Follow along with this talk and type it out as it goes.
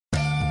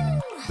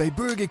Bij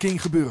Burger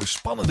King gebeuren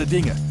spannende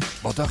dingen.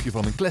 Wat dacht je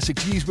van een classic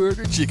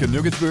cheeseburger, chicken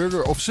nugget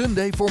burger of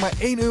sundae voor maar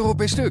 €1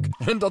 per stuk?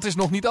 En dat is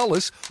nog niet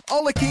alles.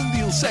 Alle King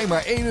deals zijn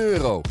maar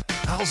 €1.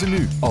 Haal ze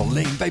nu,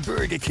 alleen bij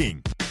Burger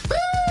King.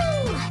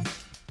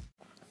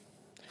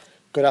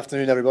 Good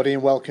afternoon, everybody,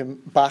 and welcome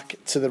back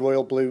to the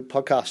Royal Blue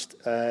podcast.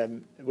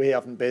 We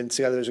haven't been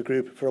together as a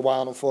group for a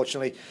while,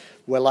 unfortunately.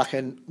 We're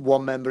lacking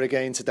one member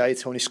again today.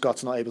 Tony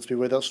Scott's not able to be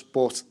with us,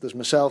 but there's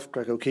myself,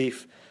 Greg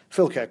O'Keefe,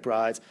 Phil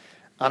Kirkbride,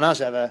 and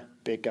as ever,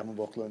 Big Gavin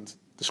Buckland.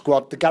 The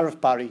squad, the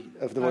Gareth Barry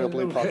of the Royal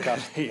Blue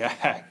podcast.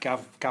 Yeah,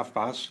 Gav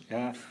Baz,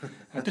 yeah.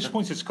 I'm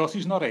disappointed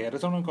Scotty's not here. I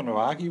don't know I'm going to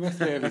argue with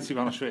really, to be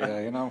honest with you,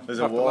 you know. There's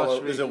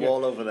a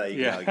wall over there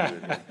you can argue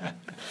with.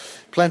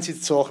 Plenty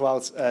to talk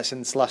about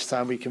since last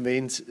time we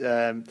convened.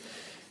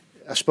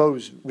 I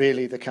suppose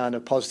really the kind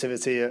of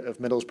positivity of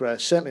Middlesbrough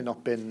has certainly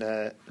not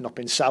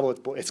been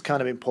soured, but it's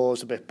kind of been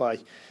paused a bit by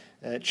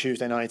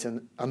Tuesday night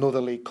and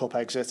another League Cup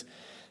exit.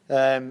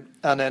 And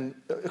then,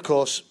 of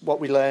course, what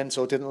we learned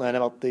or didn't learn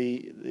about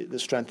the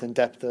strength and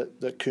depth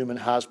that Koeman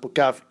has. But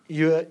Gav,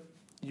 you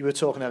were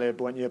talking earlier,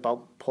 weren't you,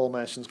 about Paul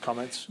Merson's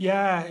comments?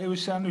 Yeah, it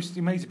was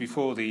he made it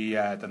before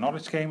the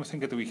Norwich game, I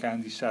think, at the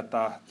weekend. He said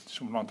that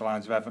something along the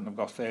lines of Everton have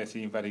got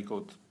 13 very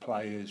good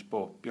players,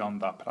 but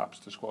beyond that, perhaps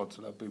the squad's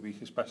a little bit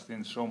weak, especially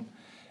in some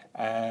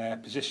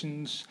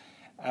positions.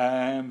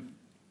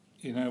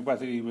 You know,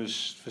 whether he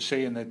was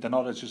foreseeing the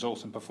Norwich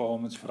result and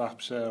performance,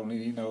 perhaps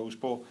only he knows,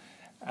 but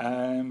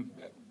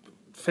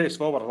first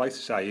of all, what I'd like to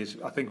say is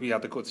I think we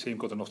had a good team,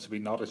 good enough to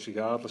beat Norwich,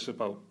 regardless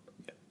about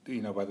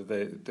whether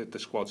the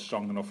squad's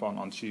strong enough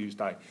on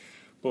Tuesday.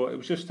 But it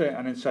was just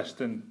an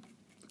interesting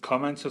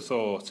comment, I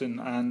thought,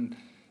 and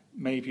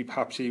maybe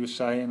perhaps he was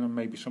saying, and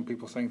maybe some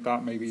people think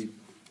that maybe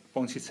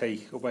once you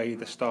take away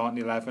the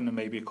starting 11 and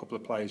maybe a couple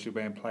of players who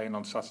weren't playing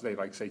on Saturday,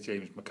 like say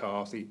James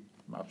McCarthy,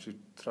 perhaps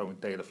throwing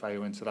Dale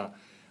Fayo into that,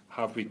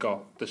 have we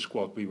got the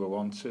squad we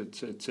want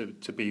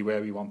to be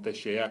where we want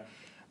this year?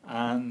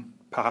 And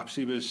perhaps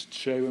he was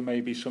true, and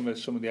maybe some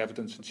of the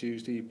evidence on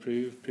Tuesday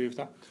proved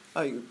that.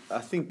 I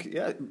think,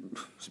 yeah,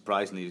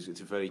 surprisingly, it's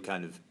a very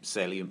kind of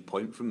salient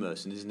point from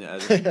Merson, isn't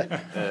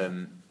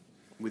it?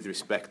 With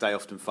respect, I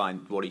often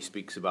find what he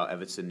speaks about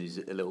Everton is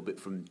a little bit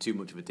from too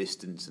much of a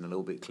distance and a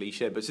little bit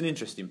cliche, but it's an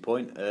interesting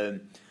point.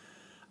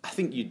 I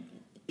think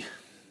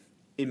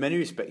in many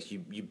respects,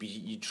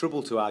 you'd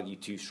trouble to argue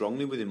too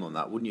strongly with him on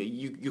that, wouldn't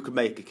you? You could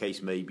make a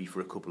case maybe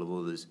for a couple of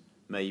others,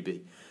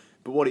 maybe.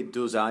 But what it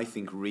does, I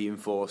think,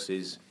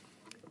 reinforces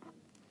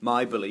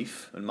my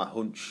belief and my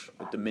hunch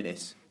at the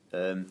minute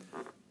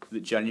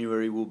that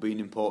January will be an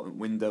important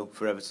window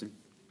for Everton.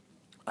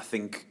 I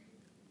think,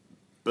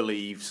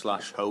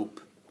 believe/hope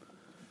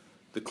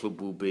the club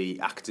will be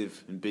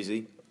active and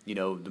busy. You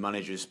know, the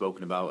manager has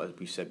spoken about, as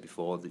we said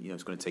before, that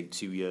it's going to take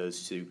 2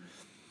 years to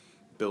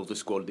build the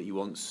squad that he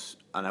wants,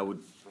 and I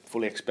would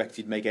fully expect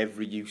he'd make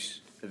every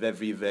use of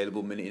every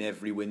available minute in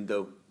every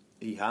window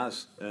he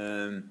has.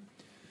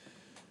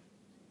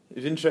 It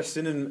was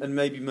interesting, and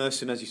maybe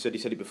Merson, as you said, he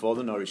said it before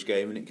the Norwich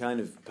game, and it kind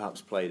of perhaps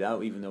played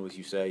out, even though, as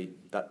you say,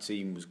 that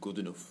team was good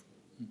enough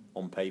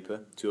on paper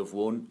to have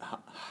won.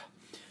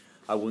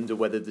 I wonder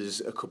whether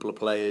there's a couple of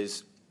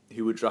players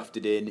who were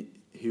drafted in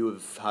who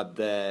have had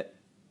their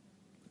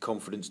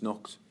confidence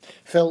knocked.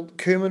 Phil,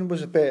 Koeman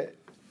was a bit,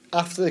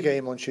 after the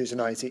game on Tuesday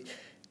night,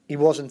 he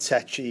wasn't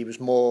tetchy, he was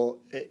more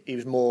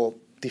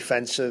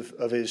defensive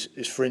of his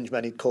fringe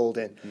men he'd called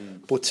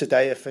in. But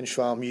today at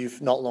Finchfarm,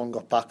 you've not long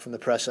got back from the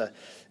presser,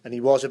 and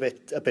he was a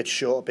bit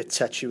short, a bit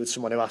tetchy with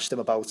someone who asked him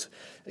about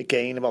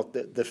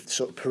the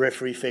sort of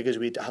periphery figures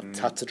we'd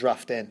had to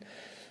draft in.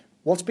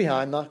 What's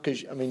behind that?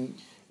 Because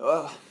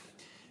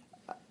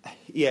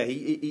yeah,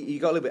 he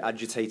got a little bit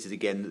agitated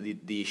again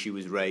that the issue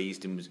was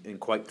raised and was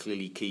quite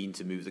clearly keen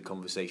to move the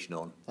conversation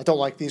on. I don't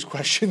like these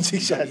questions, he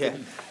said.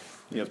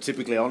 Yeah.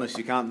 Typically honest,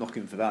 you can't knock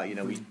him for that.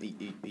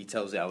 He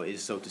tells it how it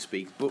is, so to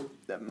speak. But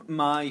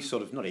my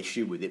sort of, not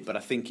issue with it, but I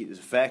think it was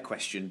a fair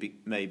question,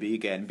 maybe,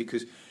 again,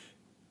 because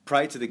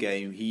prior to the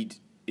game, he'd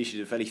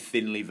issued a very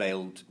thinly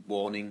veiled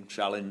warning,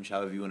 challenge,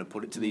 however you want to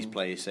put it, to these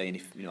players, saying,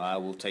 if I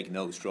will take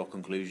notes, draw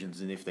conclusions,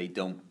 and if they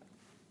don't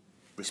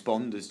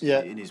respond,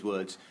 in his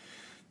words,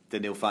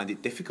 then they'll find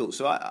it difficult.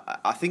 So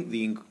I think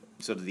the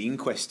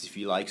inquest, if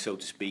you like, so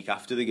to speak,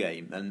 after the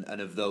game and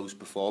of those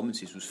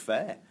performances was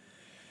fair.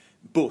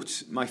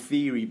 But my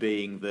theory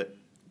being that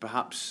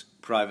perhaps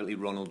privately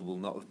Ronald will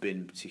not have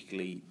been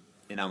particularly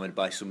enamoured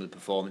by some of the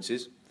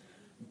performances,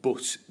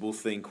 but will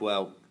think,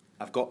 well,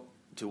 I've got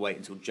to wait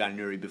until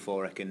January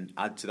before I can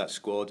add to that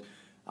squad.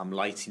 I'm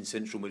light in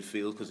central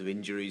midfield because of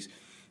injuries.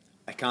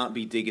 I can't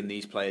be digging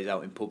these players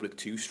out in public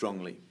too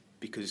strongly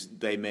because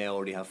they may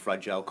already have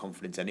fragile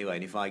confidence anyway,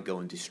 and if I go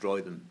and destroy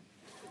them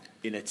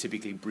in a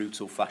typically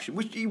brutal fashion,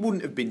 which he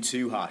wouldn't have been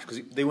too harsh because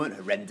they weren't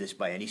horrendous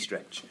by any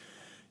stretch,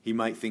 he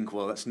might think,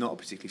 well, that's not a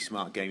particularly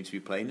smart game to be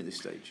playing at this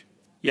stage.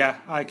 Yeah,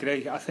 I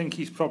agree. I think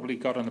he's probably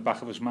got on the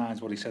back of his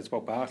mind what he said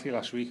about Barkley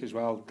last week as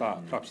well,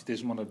 that perhaps he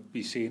doesn't want to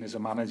be seen as a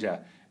manager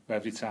where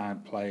every time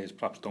players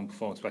perhaps don't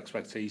perform to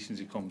expectations,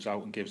 he comes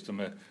out and gives them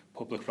a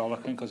public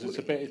rollicking, because it's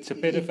a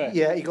bit of a...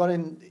 Yeah, he got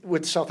in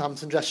with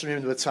Southampton dressing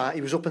room with time.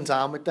 He was up and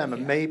down with them,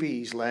 and maybe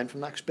he's learned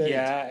from that experience.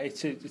 Yeah,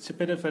 it's a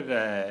bit of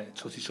a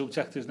touchy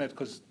subject, isn't it?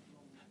 Because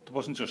it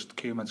wasn't just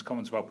Koeman's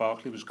comments about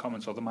Barkley, it was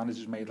comments other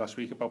managers made last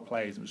week about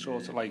players. It was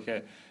sort of like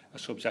a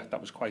subject that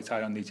was quite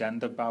high on the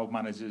agenda about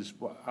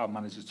how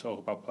managers talk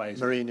about players.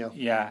 Mourinho.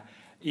 Yeah.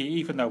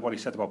 Even though what he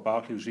said about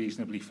Barkley was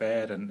reasonably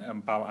fair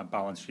and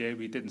balanced view,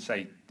 he didn't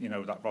say,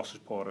 that Ross is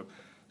poor of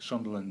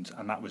Sunderland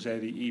and that was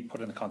it. He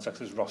put in the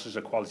context as Ross is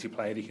a quality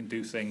player, he can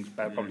do things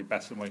probably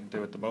better than what he can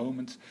do at the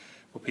moment.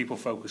 But people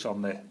focus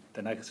on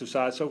the negative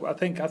side. So I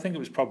think it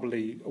was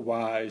probably a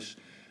wise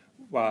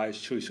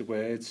choice of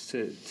words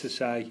to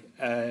say,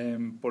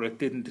 but it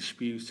didn't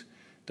dispute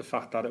the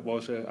fact that it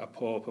was a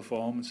poor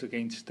performance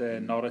against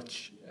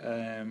Norwich,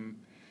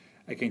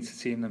 against the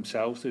team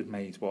themselves. They'd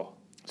made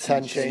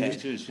 10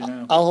 changes.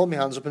 I'll hold my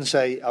hands up and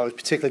say I was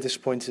particularly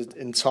disappointed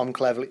in Tom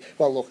Cleverley.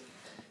 Well, look,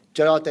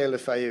 Gerard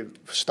Deulofeu,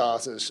 for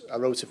starters, I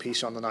wrote a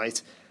piece on the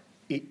night.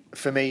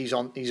 For me, he's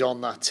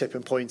on that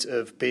tipping point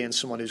of being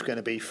someone who's going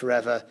to be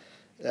forever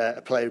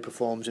a player who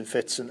performs in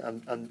fits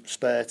and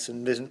spurts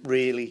and isn't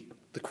really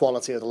the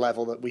quality of the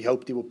level that we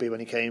hoped he would be when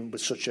he came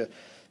with such a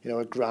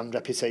grand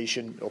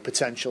reputation or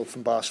potential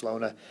from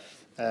Barcelona.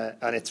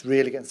 And it's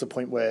really getting to the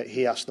point where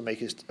he has to make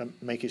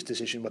his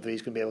decision whether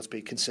he's going to be able to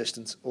be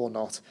consistent or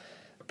not,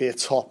 be a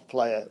top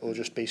player or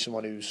just be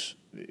someone who's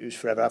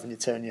forever having you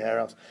turn your hair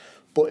out.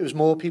 But it was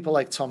more people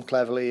like Tom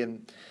Cleverley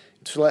and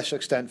to a lesser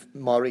extent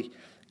Murray.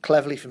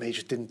 Cleverley for me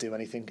just didn't do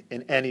anything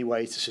in any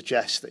way to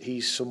suggest that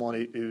he's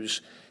someone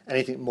who's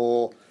anything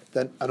more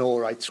than an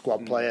all-right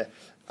squad player.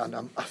 And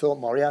I thought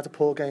Murray had a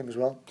poor game as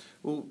well.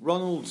 Well,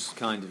 Ronald's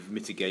kind of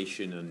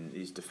mitigation and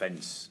his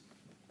defence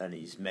and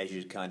his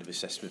measured kind of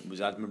assessment was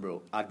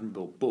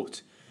admirable,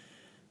 but,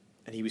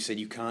 and he was saying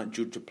you can't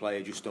judge a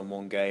player just on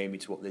one game,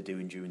 it's what they're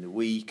doing during the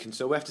week, and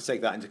so we have to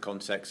take that into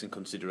context and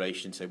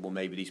consideration and say, well,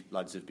 maybe these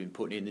lads have been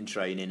putting in and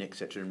training,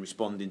 etc., and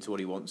responding to what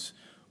he wants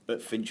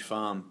at Finch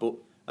Farm. But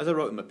as I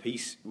wrote in my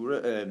piece, we're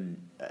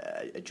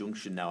at a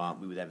junction now, aren't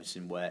we, with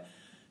Everton, where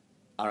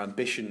our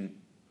ambition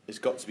has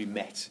got to be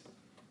met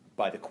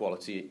by the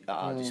quality at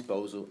our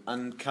disposal,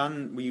 and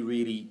can we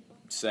really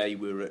say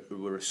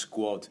we're a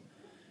squad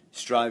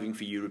striving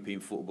for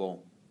European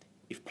football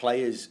if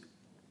players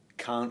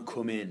can't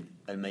come in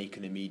and make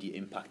an immediate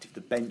impact, if the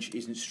bench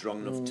isn't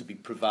strong enough to be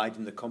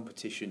providing the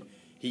competition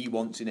he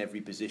wants in every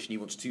position? He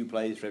wants 2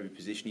 players for every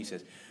position, he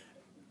says.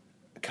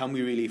 Can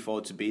we really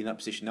afford to be in that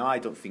position? Now, I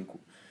don't think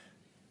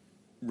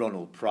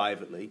Ronald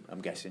privately, I'm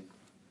guessing,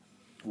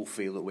 will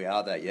feel that we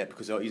are there yet,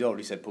 because he's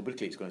already said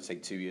publicly it's going to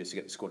take 2 years to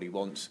get the squad he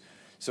wants.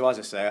 So as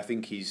I say, I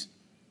think his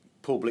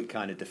public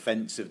kind of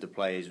defence of the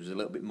players was a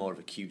little bit more of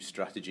a cute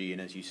strategy,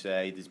 and as you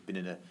say, there's been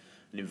an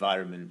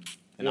environment,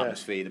 an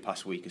atmosphere the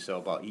past week or so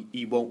about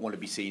he won't want to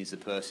be seen as the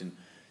person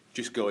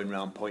just going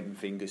around pointing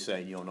fingers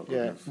saying you're not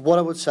good enough. What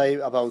I would say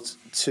about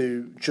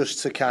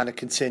just to kind of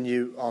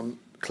continue on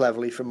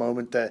Cleverley for a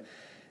moment there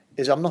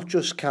is I'm not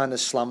just kind of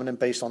slamming him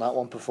based on that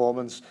one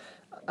performance,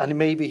 and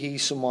maybe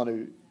he's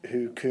someone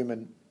who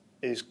Koeman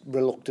is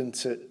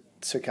reluctant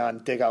to kind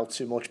of dig out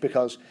too much,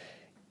 because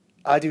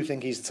I do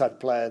think he's the type of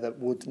player that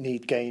would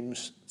need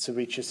games to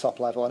reach his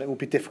top level, and it would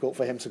be difficult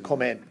for him to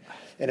come in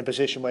a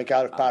position where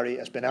Gareth Barry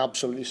has been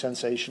absolutely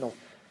sensational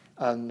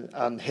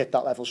and hit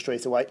that level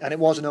straight away. And it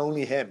wasn't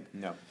only him.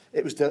 No.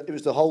 It was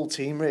the whole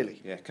team,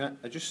 really. Yeah, can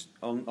I just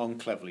on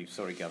Cleverley,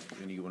 sorry Gav,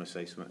 you want to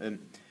say something.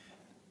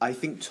 I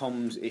think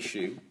Tom's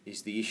issue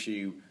is the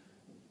issue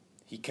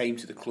he came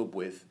to the club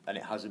with, and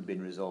it hasn't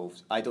been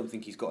resolved. I don't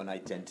think he's got an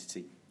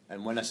identity.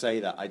 And when I say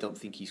that, I don't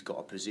think he's got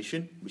a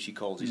position, which he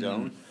calls his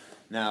own.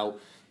 Now,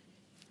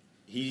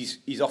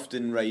 he's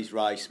often raised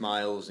wry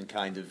smiles and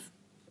kind of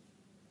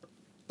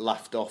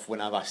laughed off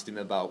when I've asked him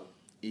about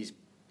his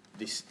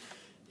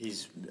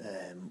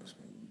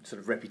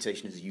sort of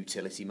reputation as a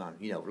utility man.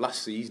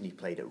 Last season he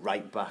played at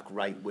right back,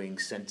 right wing,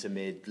 centre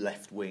mid,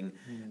 left wing,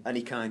 and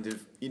he kind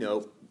of,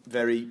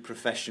 very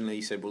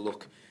professionally said, well,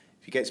 look,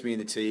 if he gets me in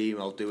the team,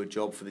 I'll do a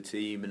job for the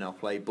team and I'll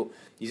play. But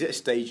he's at a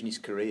stage in his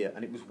career,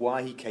 and it was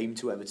why he came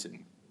to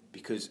Everton,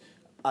 because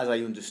as I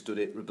understood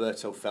it,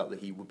 Roberto felt that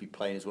he would be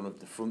playing as one of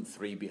the front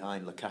 3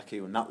 behind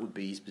Lukaku, and that would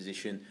be his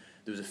position.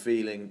 There was a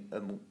feeling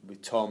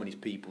with Tom and his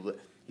people that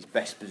his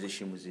best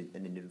position was in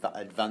an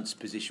advanced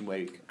position where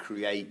he could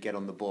create, get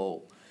on the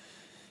ball.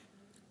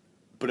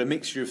 But a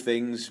mixture of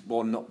things,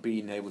 one, not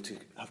being able to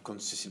have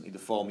consistently the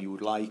form you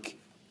would like,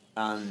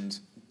 and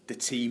the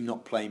team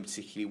not playing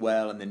particularly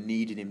well, and then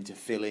needing him to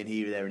fill in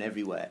here, there and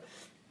everywhere.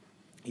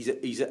 He's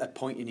at a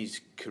point in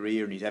his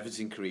career, in his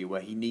Everton career,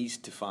 where he needs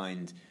to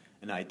find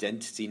an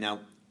identity. Now,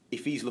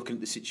 if he's looking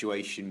at the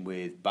situation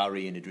with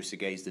Barry and Idrissa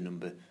Gueye, the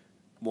number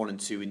 1 and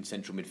 2 in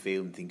central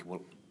midfield, and thinking,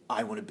 well,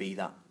 I want to be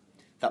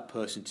that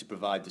person to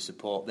provide the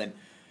support, then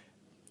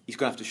he's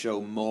going to have to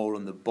show more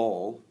on the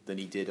ball than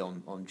he did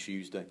on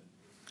Tuesday.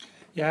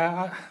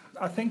 Yeah,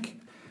 I think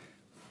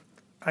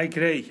I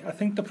agree. I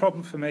think the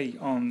problem for me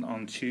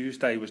on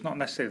Tuesday was not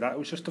necessarily that, it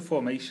was just the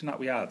formation that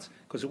we had,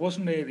 because it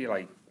wasn't really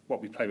like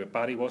what we played with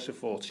Barry, was it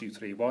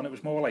 4-2-3-1? It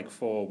was more like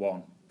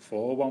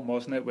 4-1-4-1,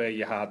 wasn't it, where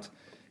you had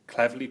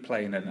Cleverly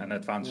playing an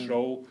advanced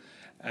role.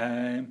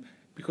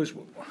 Because...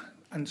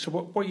 And so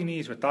what you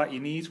need with that, you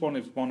need one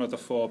of the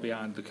four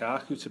behind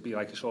Lukaku to be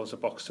like a sort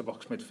of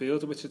box-to-box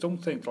midfielder, which I don't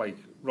think like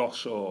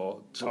Ross or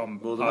Tom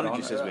the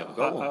manager says we haven't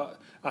got one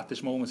at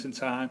this moment in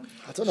time.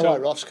 I don't know why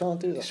Ross can't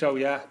do that. So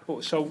yeah,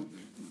 so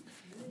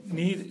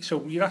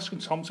you're asking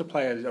Tom to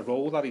play a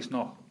role that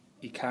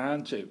he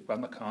can't do. Well,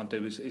 not can't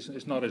do.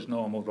 It's not his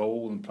normal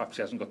role, and perhaps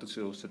he hasn't got the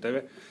tools to do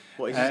it.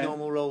 What is his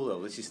normal role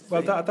though?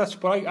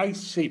 That's what I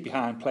see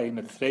behind playing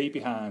at three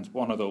behind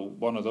one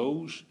of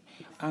those.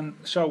 And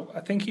so I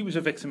think he was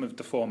a victim of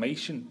the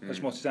formation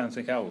as much as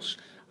anything else.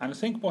 And I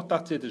think what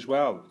that did as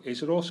well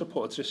is it also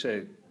put just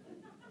a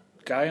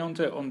guy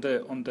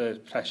under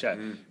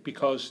pressure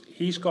because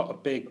he's got a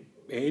big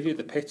area of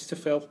the pitch to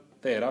fill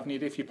there, haven't you,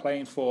 if you're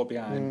playing four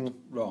behind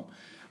Rom.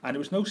 And it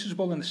was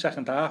noticeable in the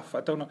second half.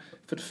 I don't know,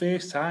 for the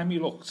first time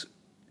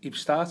he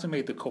started to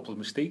make a couple of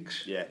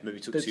mistakes. Yeah, maybe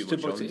took too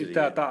much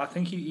on. I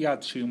think he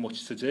had too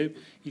much to do.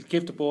 He'd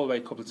give the ball away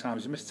a couple of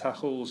times, he missed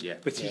tackles,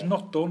 which he's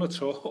not done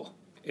at all.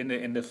 In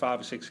the 5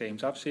 or 6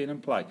 games I've seen him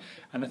play,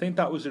 and I think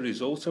that was a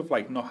result of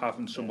like not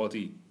having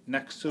somebody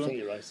next to him. I think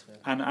you're right.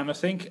 Yeah. And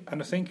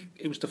I think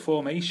it was the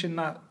formation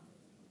that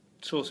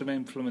sort of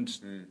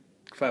influenced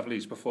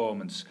Cleverly's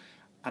performance,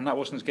 and that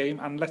wasn't his game.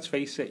 And let's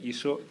face it, you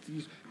saw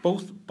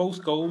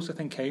both goals I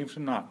think came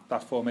from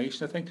that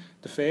formation. I think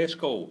the first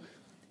goal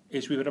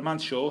is we were a man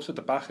short at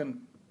the back, and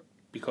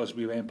because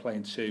we weren't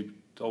playing two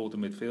older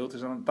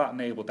midfielders, and that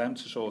enabled them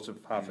to sort of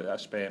have a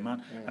spare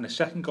man. And the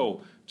second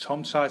goal,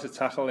 Tom tries to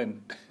tackle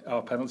in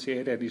our penalty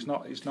area. He's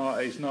not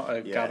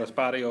a Gareth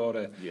Barry or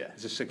a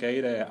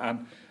Segura,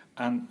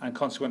 and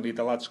consequently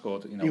the lad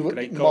scored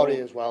great goal. Murray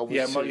as well.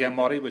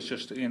 Murray was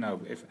just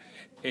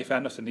if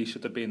anything he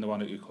should have been the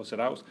one who cut it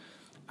out.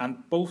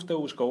 And both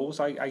those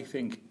goals I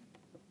think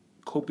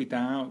could be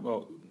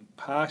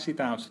partially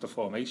down to the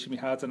formation we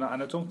had, and I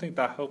don't think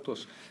that helped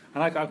us.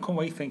 And I come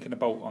away thinking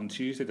about on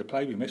Tuesday the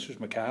play we missed was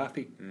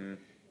McCarthy,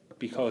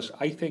 because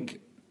I think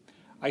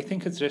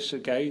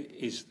Idrissa Gueye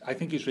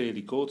he's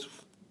really good,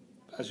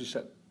 as you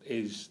said,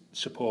 is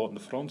supporting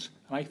the front,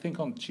 and I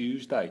think on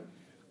Tuesday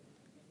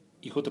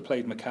you could have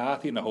played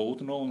McCarthy in the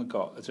holding role and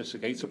got Idrissa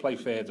Gueye to play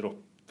further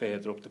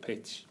up the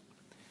pitch.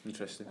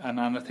 Interesting.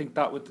 And I think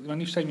that would, when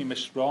you say we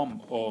missed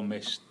Rom or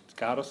missed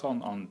Gareth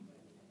on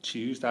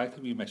Tuesday, I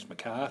think we missed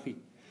McCarthy.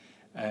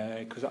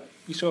 Because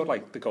you saw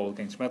like the goal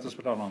against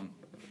Middlesbrough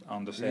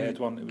on the third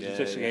one. It was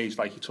just age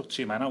like he took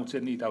two men out,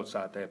 didn't he,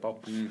 outside their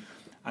box.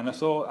 And I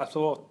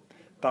thought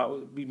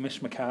that we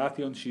missed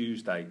McCarthy on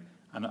Tuesday,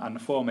 and the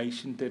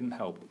formation didn't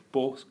help.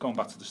 But going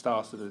back to the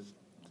start of the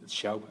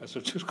show, as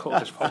I've just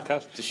called this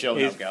podcast, the show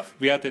now, Gav.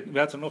 We had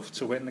enough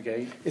to win the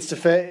game.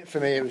 For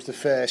me, it was the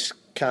first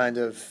kind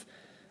of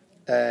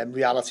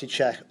reality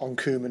check on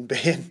Koeman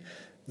being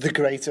the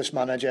greatest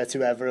manager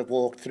to ever have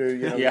walked through,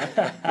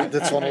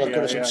 the tunnel of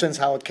criticism since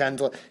Howard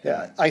Kendall.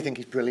 I think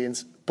he's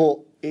brilliant, but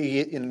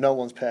no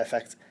one's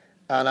perfect,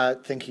 and I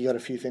think he got a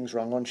few things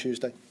wrong on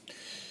Tuesday.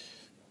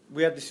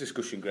 We had this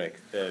discussion, Greg.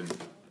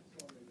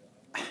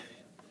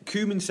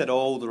 Koeman said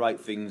all the right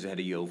things ahead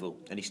of Yeovil,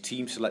 and his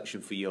team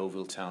selection for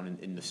Yeovil Town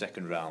in the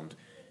second round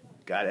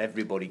got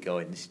everybody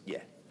going,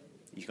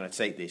 he's going to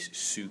take this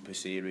super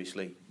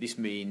seriously. This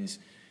means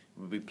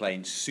we'll be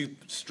playing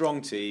super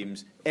strong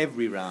teams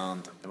every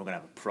round, and we're going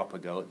to have a proper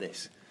go at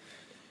this.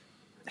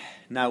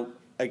 Now,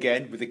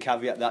 again, with the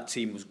caveat that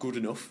team was good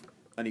enough,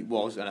 and it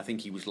was, and I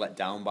think he was let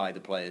down by the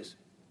players.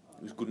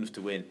 It was good enough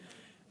to win.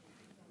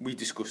 We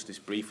discussed this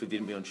briefly,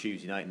 didn't we, on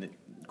Tuesday night, and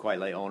quite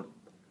late on.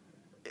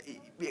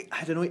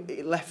 I don't know,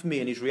 it left me,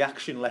 and his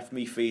reaction left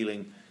me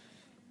feeling,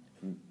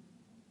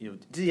 did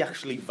he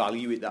actually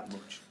value it that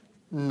much?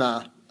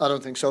 Nah, I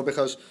don't think so,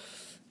 because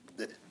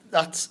it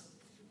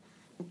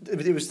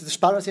was the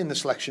disparity in the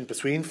selection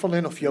between, funnily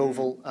enough,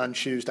 Yeovil and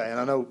Tuesday, and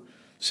I know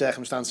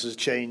circumstances have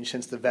changed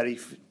since the very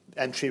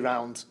entry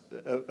round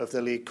of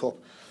the League Cup,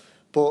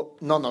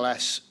 but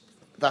nonetheless,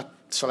 that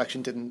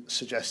selection didn't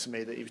suggest to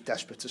me that he was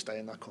desperate to stay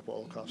in that cup at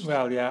all costs.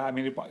 Well, yeah, I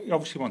mean, he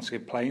obviously wants to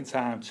give playing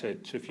time to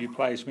a few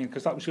players. I mean,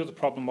 because that was the other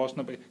problem,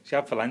 wasn't it? But you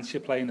have Valencia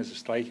playing as a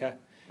striker.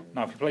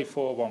 Now, if you play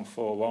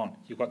 4-1-4-1,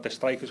 you've got the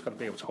striker's got to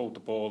be able to hold the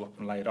ball up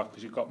and lay it off,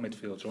 because you've got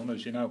midfield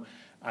runners,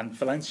 And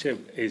Valencia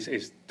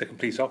is the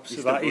complete opposite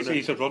of that.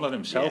 He's a runner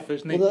himself,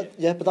 isn't he? But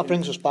that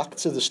brings us back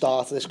to the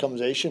start of this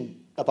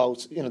conversation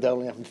about they're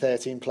only having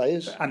 13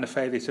 players. And the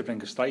failure to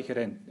bring a striker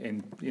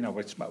in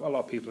which a lot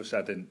of people have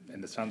said in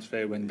the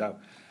transfer window.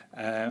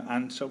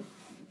 And so,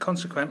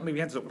 consequently,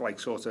 we ended up with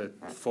like sort of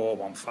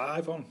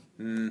 4-1-5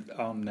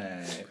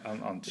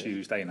 on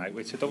Tuesday night,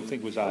 which I don't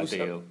think was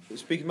ideal.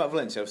 Speaking about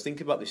Valencia, I was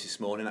thinking about this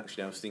morning,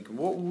 actually. I was thinking,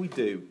 what will we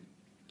do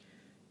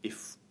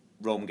if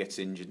Rome gets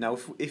injured? Now,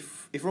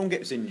 if Rome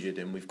gets injured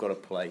and we've got to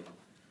play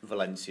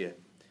Valencia,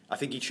 I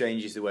think he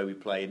changes the way we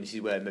play, and this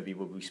is where maybe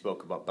when we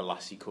spoke about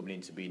Balassi coming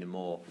into being a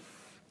more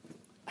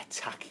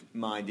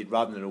attack-minded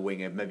rather than a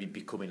winger, maybe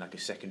becoming like a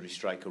secondary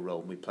striker role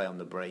and we play on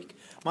the break.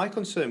 My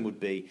concern would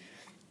be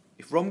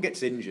if Rom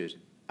gets injured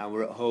and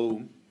we're at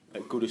home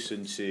at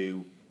Goodison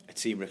to a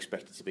team we're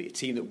expected to be, a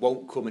team that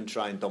won't come and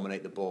try and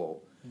dominate the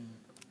ball,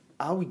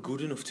 are we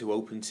good enough to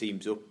open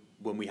teams up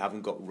when we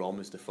haven't got Rom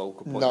as the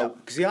focal point? No.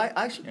 Because I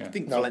actually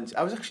think Valencia,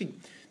 I was actually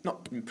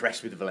not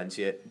impressed with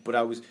Valencia, but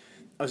I was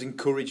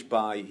encouraged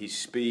by his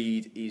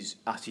speed, his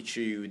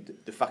attitude,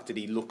 the fact that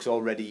he looks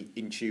already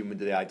in tune with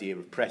the idea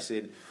of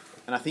pressing,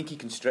 and I think he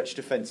can stretch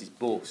defences,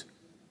 but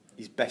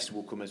his best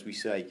will come, as we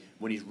say,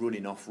 when he's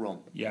running off Rom.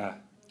 Yeah.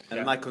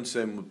 And my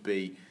concern would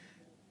be,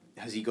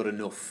 has he got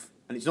enough?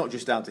 And it's not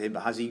just down to him,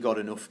 but has he got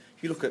enough?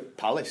 If you look at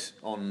Palace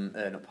on,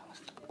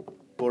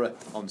 Borough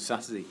on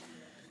Saturday,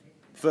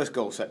 first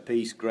goal set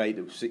piece, great.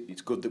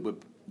 It's good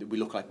that we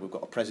look like we've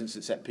got a presence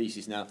at set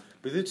pieces now.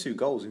 But the other 2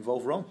 goals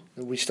involve Rom.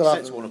 We still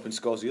sets one up and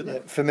scores the other. Yeah,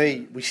 for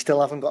me, we still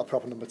haven't got a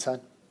proper number 10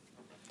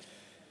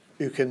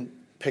 who can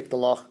pick the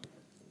lock,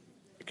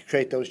 who can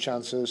create those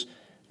chances.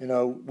 You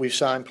know, we've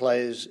signed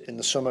players in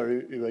the summer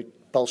who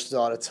bolstered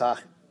our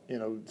attack, you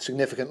know,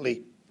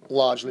 significantly,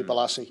 largely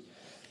Balassi.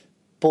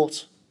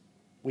 But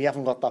we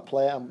haven't got that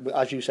player. And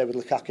as you say, with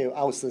Lukaku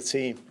out of the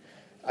team,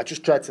 I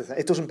just dread to think.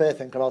 It doesn't bear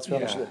thinking about, to be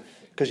honest with you.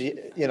 Because,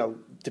 you know,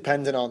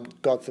 depending on,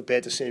 God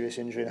forbid, a serious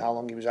injury and how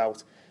long he was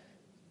out,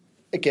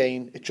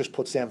 again, it just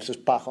puts the emphasis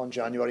back on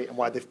January and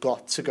why they've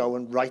got to go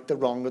and right the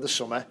wrong of the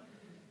summer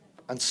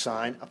and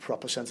sign a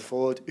proper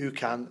centre-forward who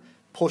can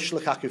push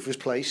Lukaku for his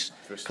place.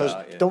 Because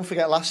don't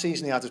forget, last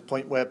season he had a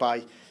point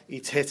whereby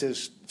he'd hit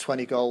his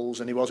 20 goals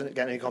and he wasn't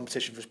getting any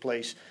competition for his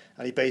place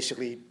and he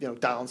basically, you know,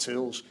 down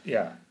tools.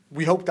 Yeah.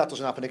 We hope that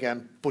doesn't happen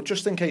again, but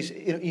just in case,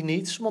 you know, he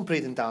needs someone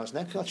breathing down his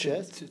neck for that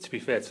shirt. To be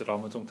fair to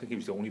Rom, I don't think he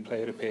was the only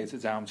player who paid to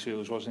down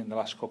tools, wasn't he, in the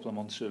last couple of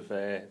months of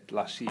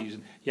last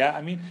season. Yeah,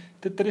 I mean,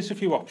 there is a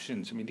few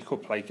options. I mean, he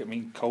could play. I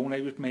mean,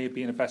 Kone may have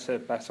been a better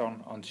bet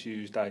on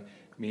Tuesday.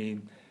 I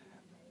mean,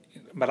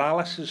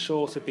 Morales has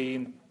sort of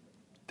been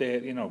there,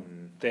 you know,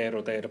 there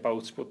or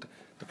thereabouts, but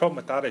the problem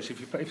with that is if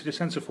you're the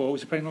centre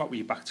forwards, you're playing a lot with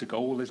your back to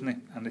goal, isn't it?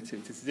 And it's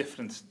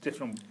different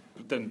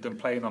than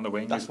playing on the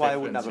wing. That's why I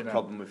wouldn't have a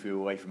problem if we were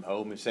away from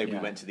home. If say we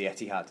went to the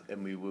Etihad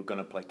and we were going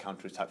to play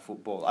counter-attack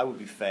football, I would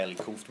be fairly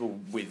comfortable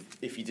with,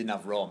 if you didn't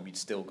have Rom, you'd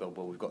still go,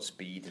 well, we've got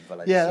speed in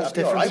Valencia. Yeah, that's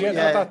different.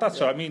 Right. That's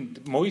what I mean.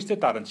 Moyes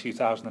did that in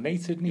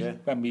 2008, didn't he?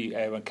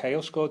 Yeah. When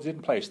Cahill scored,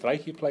 didn't play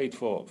strike, he played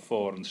for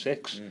 4 and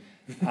 6.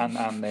 And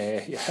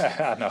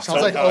yeah, I know.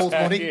 Sounds like old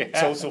money. Yeah.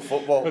 Total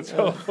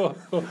football.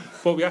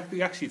 But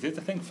we actually did.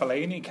 I think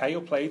Fellaini and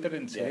Cahill played it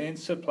in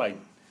turns to play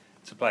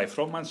a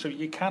frontman, so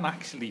you can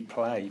actually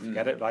play if you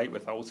get it right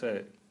without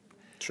a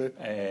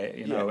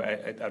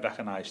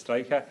recognised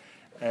striker.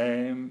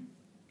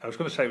 I was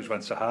going to say it was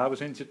when Sahar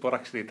was injured, but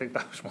actually I think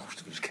that was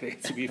most of his career,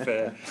 to be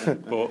fair.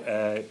 But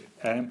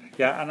and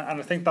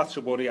I think that's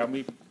a worry,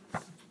 and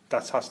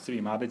that has to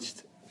be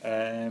managed.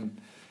 And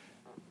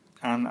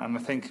I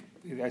think,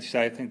 as you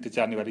say, I think the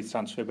January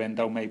transfer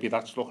window, maybe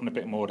that's looking a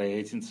bit more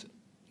urgent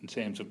in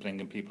terms of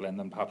bringing people in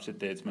than perhaps it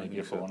did maybe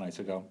a fortnight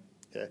ago.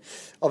 Yeah,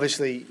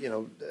 obviously, you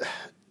know,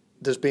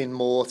 there's been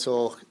more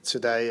talk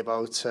today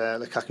about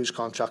Lukaku's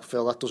contract,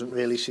 Phil. That doesn't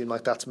really seem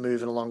like that's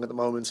moving along at the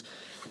moment.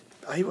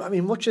 I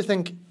mean, what do you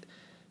think?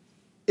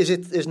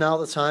 Is now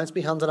the time to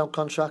be handing out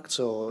contracts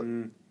or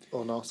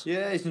not?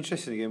 Yeah, it's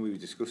interesting. Again, we were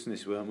discussing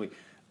this, weren't we?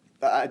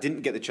 I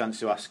didn't get the chance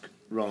to ask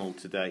Ronald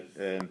today.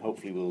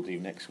 Hopefully, we'll do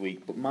next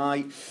week. But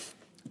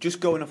just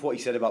going off what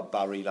he said about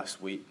Barry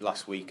last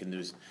week, and there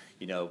was,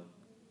 you know,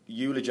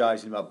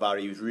 eulogising about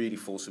Barry. He was really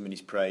fulsome in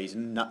his praise,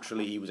 and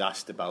naturally he was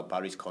asked about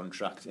Barry's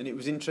contract, and it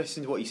was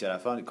interesting what he said. I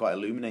found it quite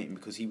illuminating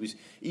because he was,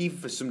 even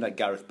for something like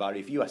Gareth Barry,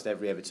 if you asked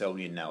every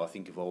Evertonian now, I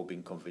think have all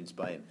been convinced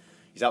by him.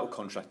 He's out of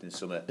contract in the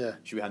summer. Yeah.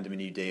 Should we hand him a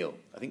new deal?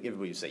 I think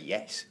everybody would say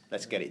yes.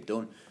 Let's get it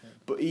done. Yeah.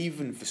 But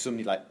even for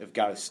somebody like of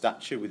Gareth's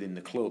stature within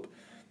the club,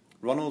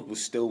 Ronald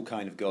was still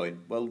kind of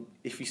going, well,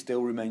 if he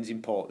still remains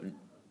important,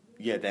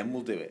 yeah, then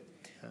we'll do it.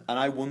 Yeah. And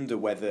I wonder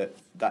whether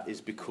that has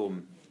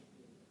become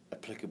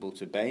applicable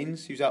to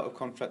Baines, who's out of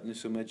contract in the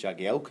summer,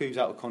 Jagielka, who's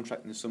out of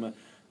contract in the summer,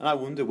 and I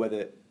wonder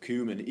whether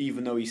Koeman,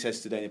 even though he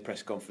says today in a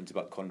press conference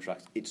about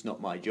contracts, it's not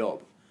my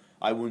job,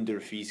 I wonder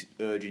if he's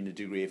urging a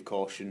degree of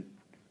caution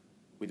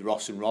with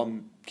Ross and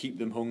Rom, keep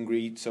them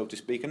hungry, so to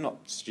speak. I'm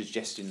not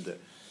suggesting that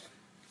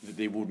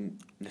they wouldn't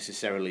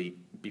necessarily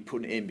be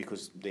putting it in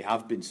because they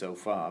have been so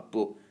far,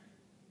 but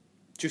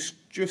just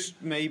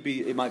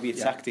maybe it might be a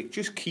tactic.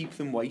 Just keep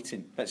them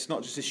waiting. Let's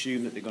not just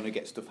assume that they're going to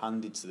get stuff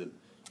handed to them.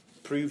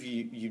 Prove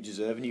you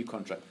deserve a new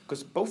contract,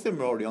 because both of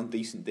them are already on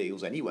decent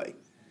deals anyway.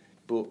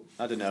 But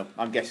I don't know.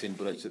 I'm guessing,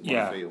 but it's what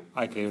I feel.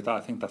 I agree with that.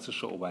 I think that's a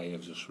sort of way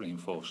of just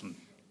reinforcing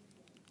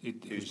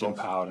who's in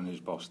power and who's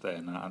boss there,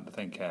 and I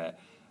think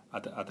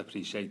I'd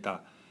appreciate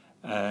that.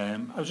 I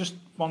was just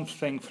one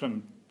thing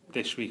from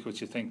this week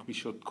which I think we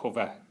should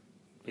cover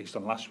based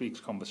on last week's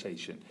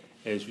conversation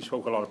is we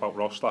spoke a lot about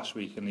Ross last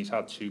week, and he's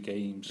had 2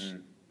 games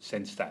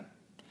since then.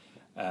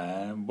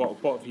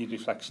 What have your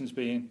reflections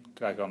been,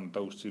 Greg, on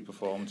those two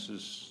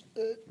performances?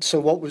 So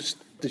what was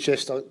the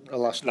gist of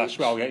last week?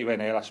 Well, yeah, you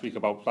went here last week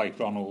about like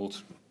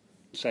Ronald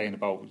saying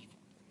about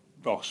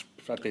Ross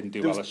that didn't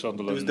do well at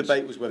Sunderland. There was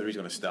debate was whether he's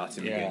going to start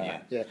him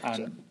again. Yeah.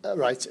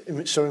 Right.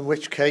 So in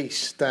which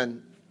case,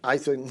 then I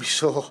think we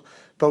saw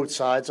both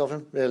sides of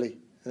him really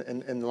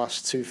in the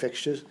last two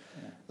fixtures.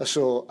 Yeah. I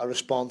saw a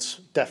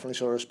response, definitely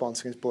saw a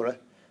response against Borough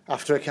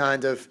after a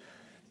kind of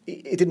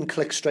he didn't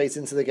click straight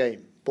into the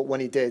game, but when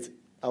he did,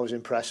 I was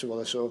impressed with what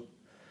I saw.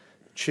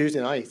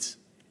 Tuesday night,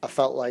 I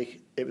felt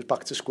like it was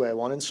back to square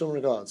one in some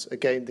regards.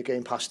 Again, the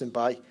game passed him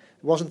by. It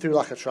wasn't through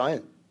lack of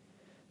trying,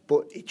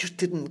 but it just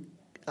didn't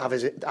have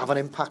an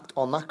impact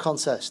on that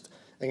contest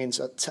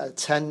against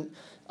 10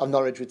 of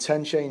Norwich with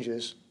 10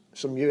 changes.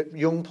 Some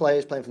young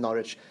players playing for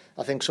Norwich.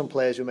 I think some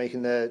players were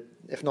making their,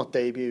 if not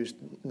debuts,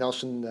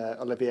 Nelson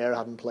Oliveira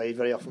hadn't played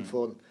very often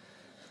for them.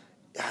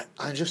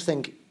 I just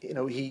think,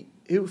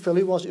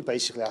 Philly was it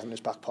basically had in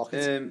his back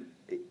pocket. I think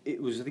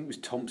it was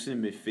Thompson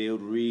in midfield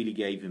really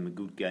gave him a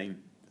good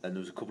game, and there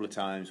was a couple of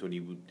times when he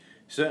would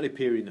certainly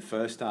appear in the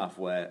first half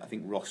where I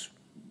think Ross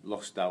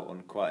lost out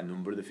on quite a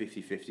number of the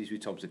 50-50s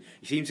with Thompson.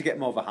 He seemed to get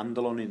more of a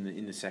handle on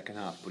in the second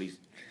half, but his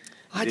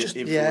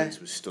influence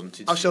was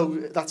stunted. So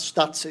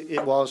that's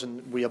it was,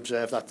 and we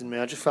observed that, didn't we?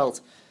 I just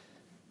felt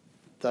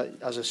that,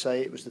 as I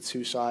say, it was the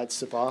two sides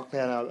to Barkley,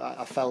 and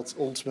I felt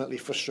ultimately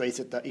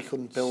frustrated that he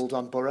couldn't build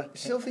on Borough. I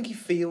still think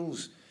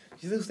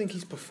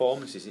his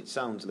performances, it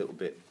sounds a little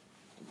bit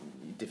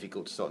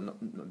difficult to sort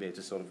of not be able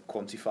to sort of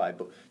quantify,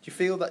 but do you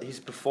feel that his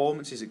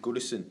performances at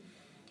Goodison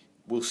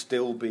will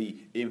still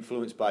be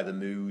influenced by the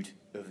mood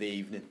of the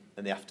evening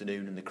and the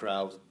afternoon and the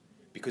crowd?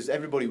 Because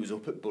everybody was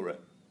up at Borough,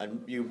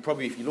 and you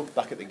probably, if you look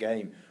back at the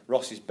game,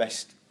 Ross's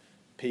best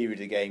period of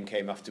the game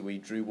came after we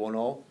drew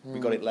 1-1. We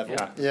got it level.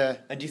 Yeah.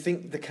 And do you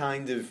think the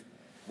kind of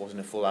wasn't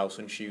a full house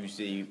on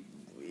Tuesday?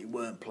 We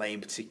weren't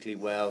playing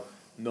particularly well.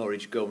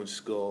 Norwich go and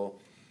score.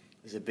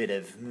 There's a bit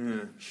of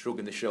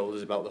shrugging the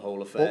shoulders about the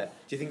whole affair.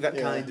 Do you think that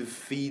kind of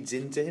feeds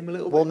into him a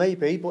little bit? Well,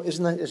 maybe, but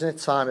isn't it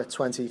time at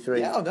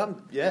 23?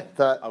 Yeah,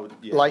 that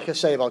like I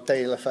say about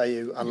Dale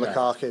Lefeu and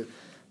Lukaku,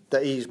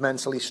 that he's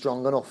mentally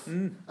strong enough.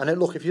 And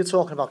look, if you're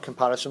talking about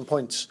comparison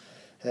points,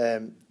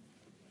 and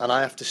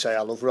I have to say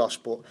I love Ross,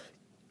 but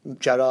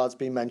Gerrard's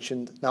been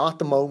mentioned. Now, at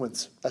the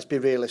moment, let's be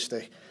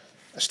realistic.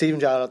 Steven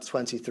Gerrard at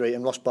 23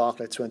 and Ross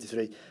Barkley at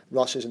 23.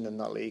 Ross isn't in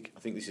that league. I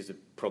think this is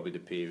probably the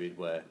period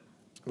where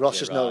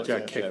Ross is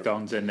kicked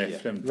on, didn't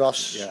it?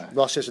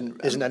 Ross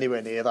isn't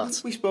anywhere near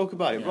that. We spoke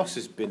about it. Ross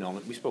has been on.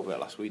 We spoke about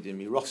it last week, didn't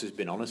we? Ross has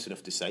been honest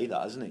enough to say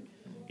that, hasn't he?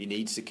 He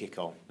needs to kick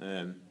on.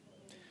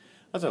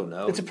 I don't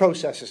know. It's a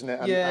process, isn't it?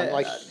 And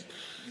like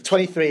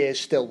 23 is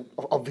still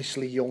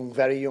obviously young,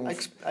 very young.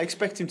 I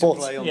expect him to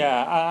play on.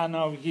 Yeah, I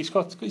know he's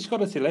got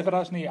to deliver,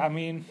 hasn't he? I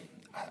mean,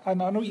 I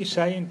know what you're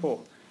saying, but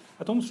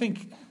I don't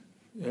think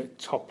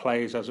top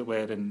players, as it were,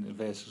 in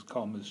inverted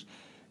commas,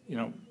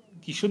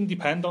 you shouldn't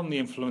depend on the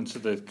influence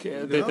of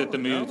the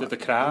mood of the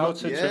crowd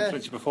to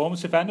influence your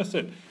performance. If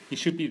anything, you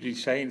should be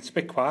saying, it's a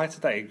bit quiet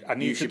today, I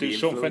need to do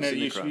something,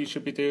 you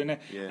should be doing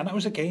it. Yeah. And that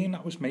was a game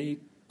that was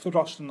made for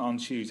Roston on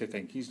Tuesday, I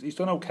think. He's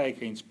done okay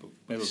against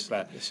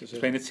Middlesbrough. He's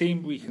playing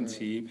a weakened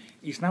team.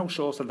 He's now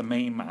sort of the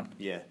main man.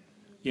 Yeah.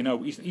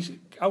 He's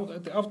out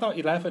of that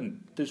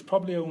 11, there's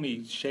probably only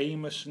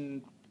Seamus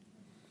and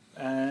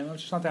I'm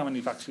just not how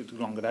many actually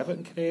longer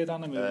Everton career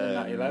on him in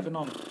that 11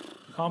 on.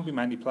 There can't be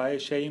many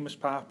players. Seamus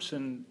perhaps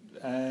and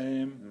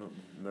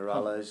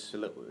Morales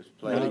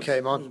when he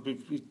came on. He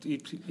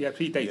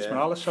predates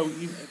Morales, so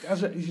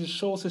he's a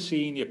sort of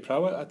senior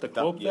pro at the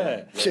club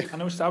there. Yeah.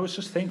 And I was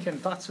just thinking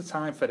that's a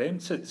time for him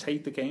to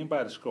take the game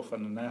by the scruff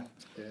of the neck,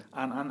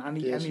 and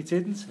he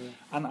didn't,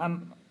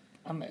 and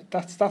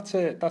that's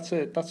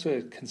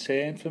a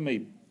concern for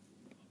me.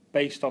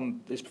 Based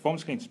on his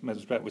performance against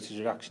Middlesbrough, which is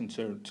a reaction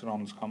to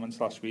Ronald's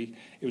comments last week,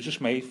 it was just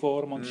made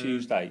for him on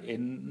Tuesday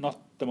in not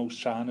the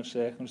most trying of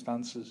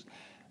circumstances,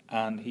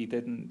 and he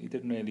didn't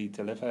really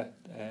deliver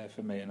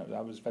for me, and I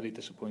was very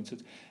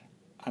disappointed.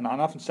 And I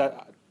haven't said.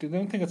 The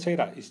only thing I'd say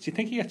that is, do you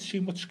think he gets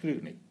too much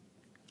scrutiny,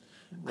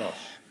 Ross?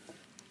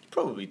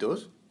 Probably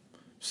does.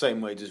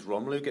 Same way does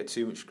Romelu get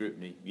too much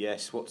scrutiny?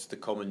 Yes. What's the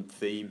common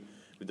theme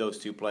with those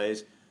two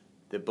players?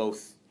 They're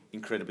both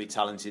incredibly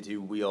talented,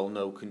 who we all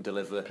know can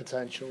deliver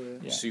potential,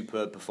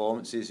 superb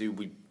performances, who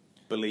we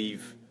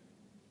believe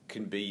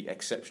can be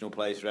exceptional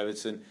players for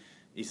Everton.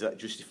 Is that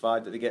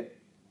justified that they get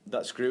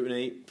that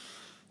scrutiny?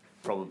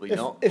 Probably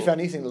not. If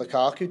anything,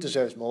 Lukaku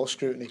deserves more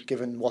scrutiny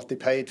given what they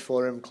paid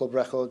for him, club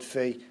record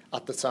fee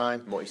at the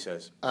time. What he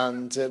says.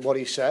 And what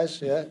he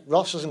says,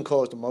 Ross hasn't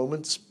caused a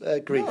moment's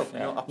grief.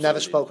 No,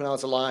 never spoken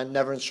out of line,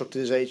 never instructed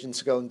his agent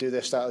to go and do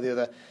this, that or the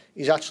other.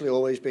 He's actually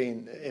always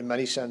been, in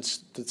many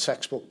sense, the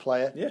textbook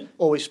player. Yeah.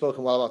 Always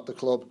spoken well about the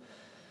club.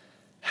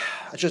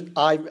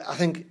 I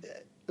think,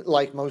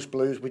 like most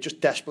Blues, we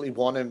just desperately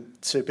want him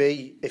to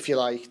be, if you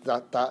like,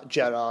 that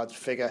Gerrard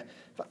figure.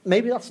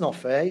 Maybe that's not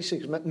fair.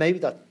 Maybe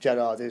that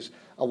Gerrard is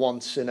a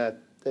once in a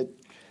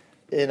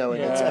you know,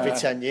 and it's every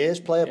 10 years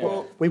player. Yeah.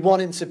 But we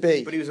want him to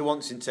be. But he was a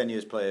once in 10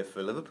 years player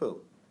for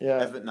Liverpool. Yeah.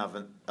 Everton have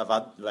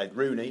had like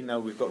Rooney. Now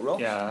we've got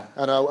Ross. Yeah.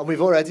 I know, and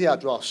we've already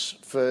had Ross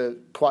for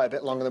quite a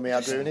bit longer than we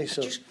had Rooney.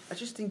 So I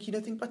just think,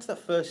 think back to that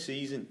first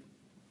season.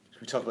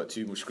 We talk about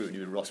too much scrutiny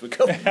with Ross. We're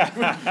going.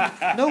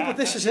 no, but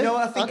this is it.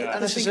 I think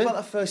it. about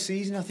that first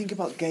season. I think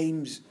about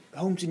games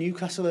home to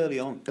Newcastle early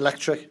on.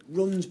 Electric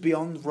runs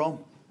beyond Rom,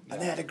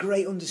 and they had a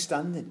great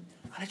understanding.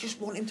 And I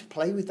just want him to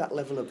play with that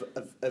level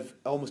of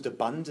almost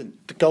abandon.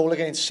 The goal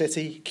against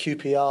City,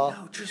 QPR.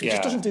 No, he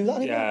just doesn't do that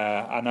anymore.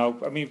 Yeah, I know.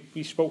 I mean,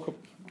 we spoke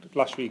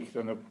last week.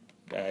 I know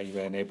you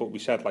weren't here, but we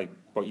said like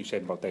what you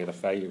said about De La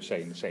Fey. You were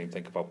saying the same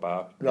thing about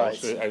Bar. Right?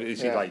 So,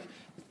 is he like?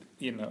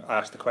 I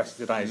asked the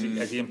question today,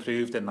 has he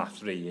improved in that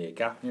 3-year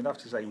gap? And you'd have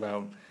to say,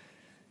 well,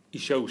 he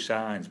shows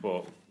signs,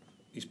 but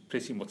he's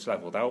pretty much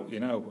levelled out,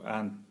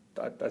 and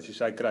as you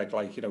say, Greg,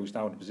 he's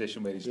now in a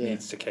position where he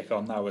needs to kick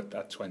on now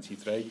at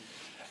 23.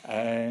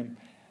 And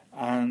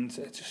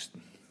it just,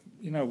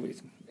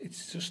 it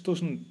just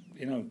doesn't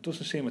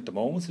seem at the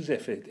moment as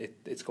if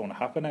it's going to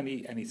happen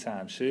any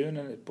time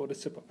soon. But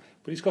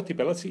he's got the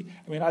ability.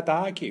 I mean, I'd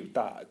argue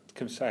that,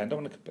 I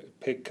don't want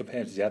to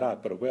compare him to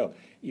Gerrard, but I will.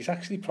 He's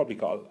actually probably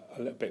got a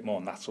little bit more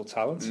natural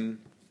talent. In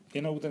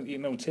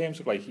terms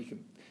of he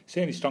can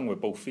certainly strong with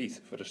both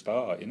feet for a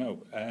start.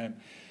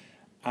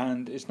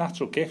 And his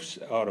natural gifts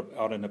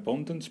are in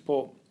abundance,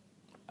 but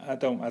I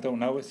don't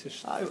know. It's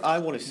just I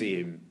want to see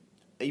him.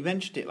 He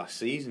mentioned it last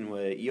season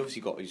where he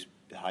obviously got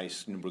the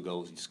highest number of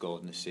goals he'd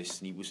scored and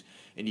assists, and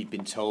he'd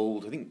been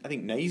told. I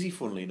think Nazy,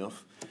 funnily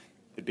enough,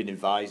 had been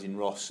advising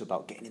Ross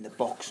about getting in the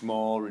box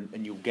more,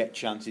 and you'll get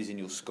chances and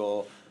you'll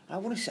score. I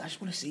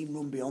just want to see him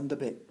run beyond a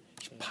bit.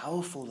 He's a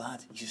powerful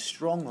lad. He's a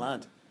strong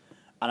lad,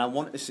 and I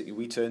want to see.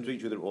 We turned to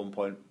each other at one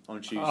point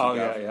on Tuesday. Oh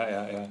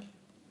yeah.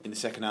 In the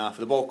second half,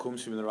 the ball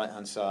comes from the right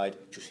hand side.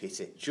 Just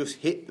hit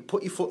it.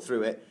 Put your foot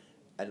through it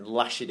and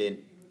lash it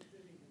in.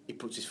 He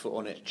puts his foot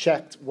on it.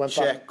 Went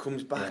back.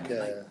 Comes back.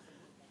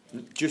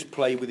 Just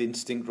play with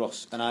instinct,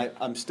 Ross. And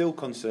I'm still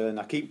concerned.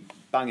 I keep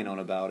banging on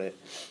about it.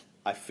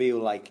 I feel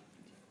like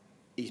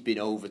he's been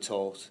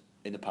over-taught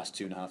in the past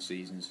 2.5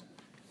 seasons.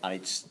 And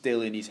it's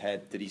still in his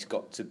head that he's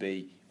got to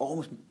be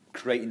almost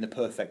creating the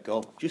perfect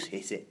goal. Just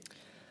hit it.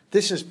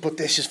 This is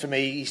for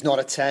me, he's not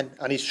a 10.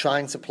 And he's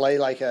trying to play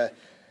like a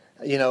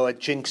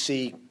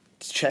jinxy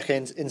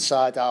check-in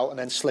inside out and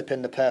then slip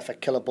in the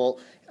perfect killer ball.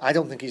 I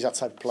don't think he's that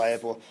type of player,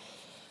 but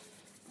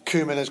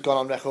Koeman has gone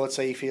on record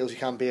say he feels he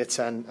can be a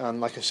 10,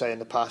 and like I say in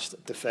the past,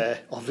 defer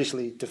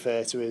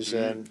to his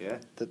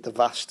the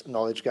vast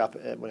knowledge gap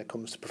when it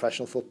comes to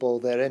professional football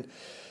they're in.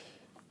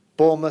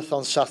 Bournemouth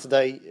on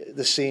Saturday,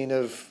 the scene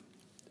of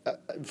a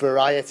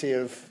variety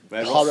of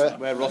horror.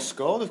 Where Ross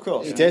scored, of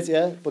course. He did,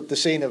 yeah, but the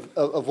scene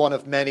of one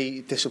of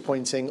many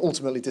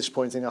ultimately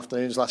disappointing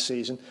afternoons last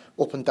season,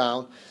 up and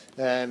down.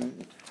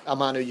 A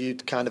man who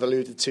you'd kind of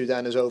alluded to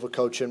then as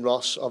overcoaching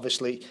Ross,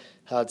 obviously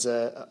had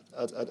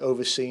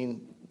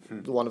overseen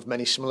one of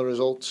many similar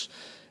results.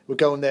 We're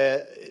going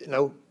there,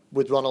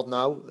 with Ronald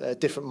now, a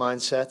different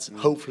mindset.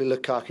 Hopefully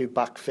Lukaku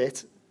back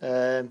fit.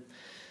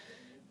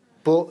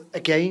 But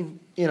again,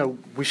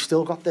 we've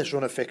still got this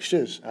run of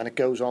fixtures, and it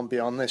goes on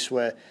beyond this,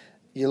 where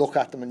you look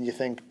at them and you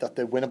think that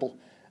they're winnable,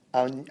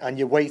 and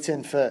you're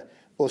waiting for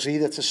us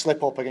either to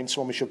slip up against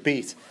someone we should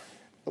beat,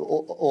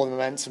 or the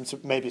momentum to,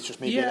 maybe it's just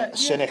me being a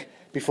cynic,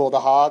 before the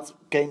hard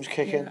games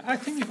kick in. I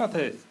think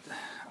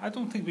I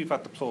don't think we've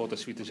had the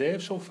plaudits we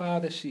deserve so far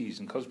this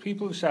season, because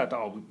people have said,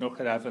 look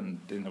at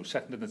Everton,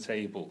 second in the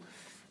table.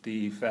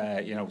 They've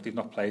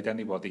not played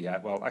anybody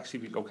yet. Well,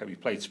 actually, we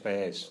played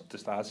Spurs to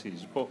start the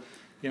season, but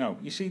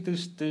you see,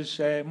 there's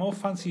more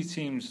fancy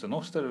teams than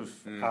us that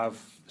have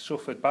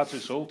suffered bad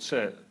results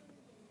at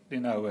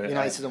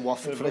United and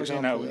Watford, for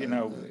example.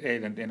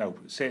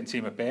 Certain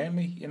team at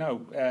Burnley.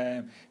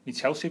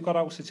 Chelsea have got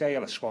out of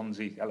jail,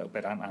 Swansea a little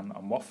bit,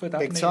 and Watford.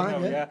 Big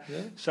time, yeah.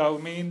 So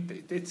I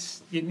mean,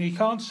 it's you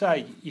can't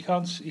say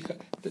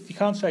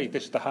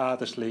this is the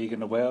hardest league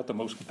in the world, the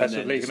most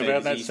competitive league in the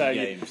world. And then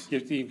say you're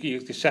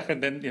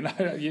second in,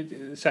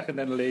 you're second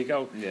in the league,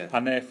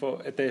 and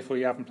therefore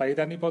you haven't played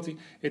anybody.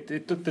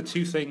 The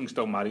two things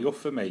don't marry up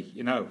for me,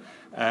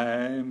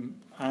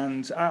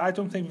 And I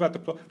don't think we've had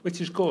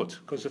which is good,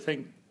 because I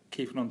think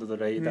keeping under the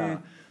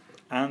radar.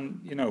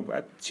 And,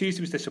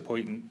 Tuesday was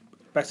disappointing.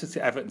 Better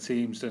to Everton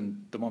teams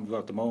than the one we've got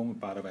at the moment,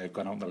 by the way. We've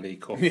gone out in the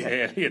League Cup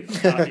early and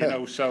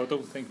that, so I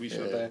don't think we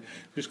should.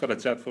 We've just got a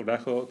dreadful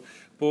record.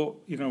 But,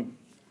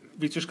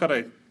 we just got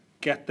to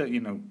get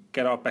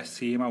our best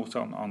team out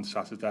on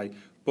Saturday.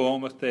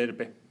 Bournemouth, they're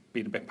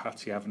been a bit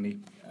patchy, haven't they?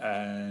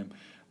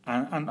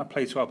 And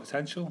play to our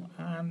potential.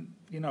 And,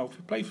 if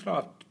we play for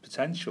our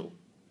potential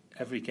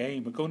every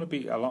game, we're going to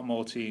beat a lot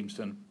more teams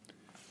than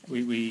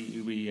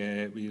we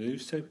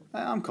lose to.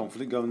 I'm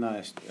confident going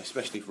there,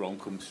 especially if Ron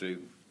comes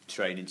through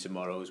training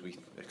tomorrow, as we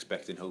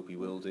expect and hope he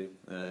will do.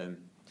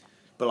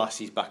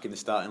 Bolassi's back in the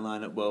starting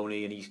lineup, won't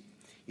he? And he's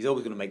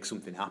always going to make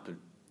something happen.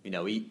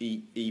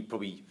 He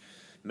probably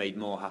made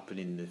more happen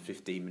in the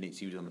 15 minutes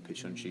he was on the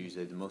pitch on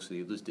Tuesday than most of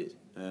the others did.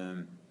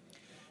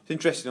 It's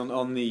interesting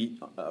on the.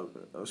 I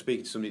was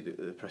speaking to somebody at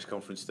the press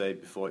conference today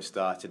before it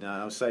started, and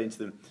I was saying to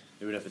them,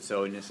 they were in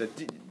Everton, and I said,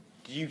 "Do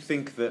you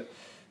think that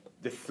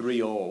the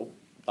 3-3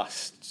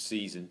 last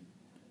season,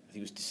 I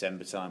think it was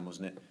December time,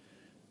 wasn't it?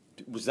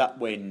 Was that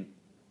when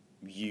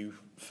you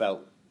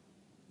felt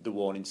the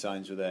warning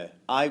signs were there?"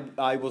 I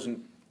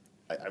wasn't.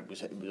 It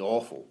was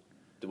awful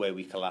the way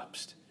we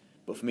collapsed,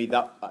 but for me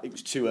it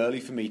was too early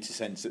for me to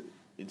sense that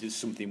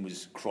something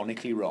was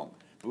chronically wrong.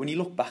 But when you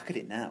look back at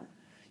it now,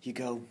 you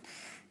go,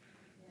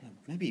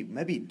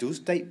 maybe it does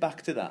date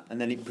back to that. And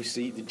then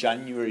the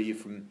January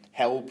from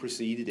hell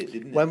preceded it,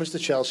 didn't it? When was the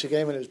Chelsea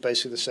game? And it was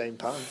basically the same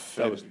pattern.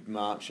 That was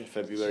March or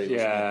February.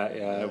 Yeah,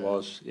 wasn't it? it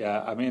was.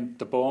 Yeah, I mean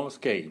the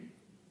Bournemouth game.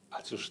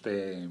 I just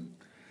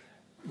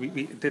we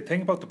the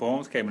thing about the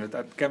Bournemouth game, and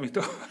that get me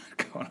going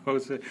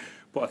about it.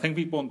 But I think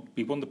we won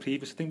the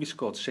previous. I think we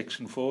scored 6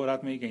 and 4,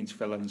 hadn't we, against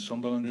Villa and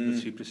Sunderland in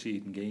the 2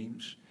 preceding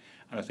games.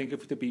 And I think if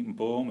we'd have beaten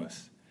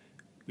Bournemouth,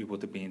 we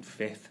would have been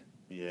 5th.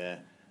 Yeah.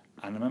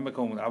 And I remember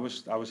going. I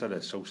was at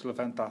a social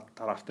event that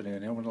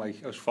afternoon, and I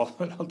was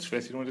following on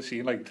Twitter, and I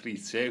seen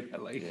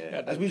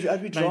 3-2. As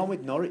we drawn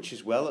with Norwich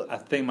as well. I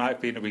think it might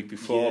have been a week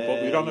before,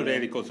 but we were on a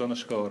really good run of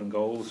scoring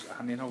goals.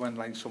 And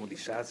when somebody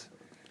said,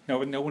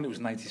 when it was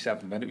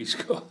 97 minutes we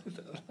scored,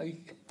 they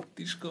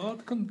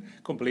scored, couldn't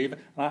believe it.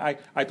 And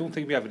I don't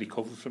think we ever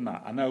recovered from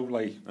that. I know,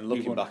 and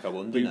looking back, I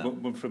wonder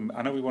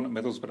I know we won at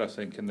Middlesbrough, I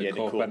think, in the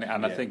cup,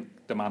 and I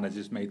think the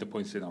managers made the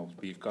point saying,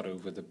 we've got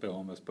over the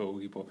Bournemouth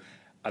bogey, but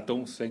I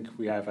don't think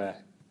we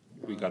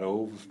got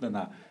over from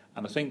that.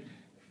 And I think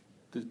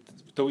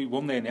though we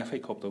won there in the FA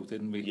Cup, though,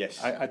 didn't we?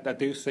 Yes. I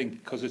do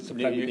think, because it's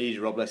you need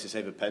Rob Less to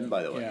save a pen,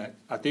 by the way. Yeah,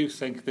 I do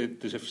think that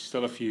there's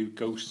still a few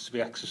ghosts to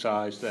be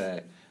exercised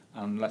there,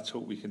 and let's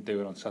hope we can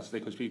do it on Saturday,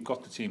 because we've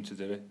got the team to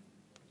do it,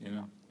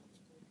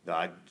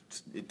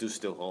 It does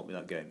still haunt me,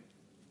 that game.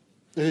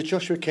 Is it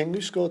Joshua King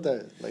who scored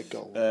the late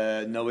goal?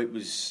 No, it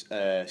was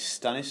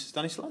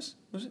Stanislas,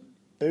 was it?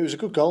 It was a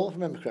good goal, if I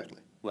remember correctly.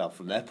 Well,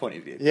 from their point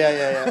of view.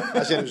 Yeah.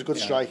 As in, it was a good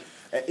strike.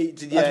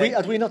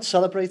 Had we not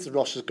celebrated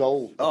Ross's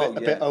goal a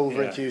bit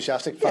over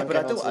enthusiastic? Yeah, but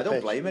I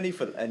don't blame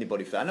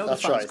anybody for that. I know the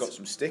fans got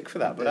some stick for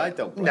that, but I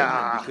don't blame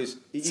them, because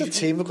it's a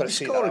team we've got to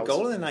see that out. You score a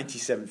goal in the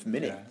 97th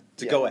minute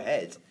to go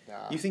ahead.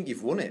 You think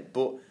you've won it,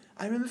 but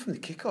I remember from the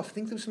kick-off, I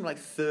think there was something like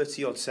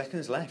 30 odd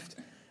seconds left,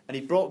 and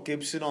he brought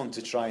Gibson on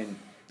to try and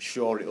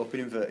shore it up in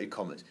inverted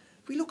commas.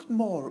 We looked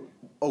more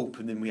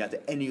open than we had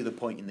at any other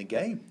point in the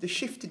game. They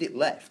shifted it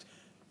left,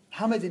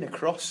 hammered in a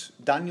cross.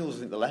 Daniels, I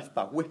think the left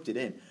back, whipped it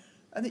in,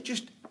 and it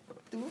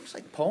looks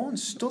like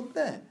pawns stood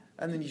there,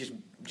 and then you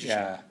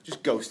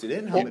just ghosted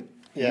in. Hammered.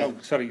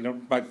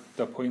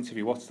 The point, if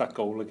you watch that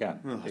goal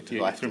again, if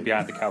you're from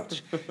behind the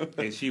couch,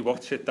 is you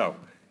watch it though,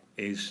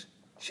 is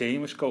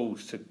Seamus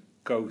goes to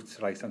go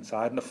to right hand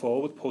side, and the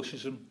forward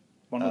pushes him.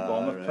 One of the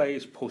Bournemouth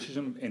players pushes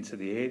him into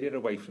the area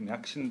away from the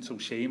action, so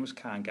Seamus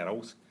can't get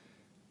out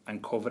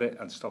and cover it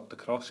and stop the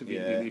cross.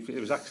 If it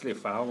was actually a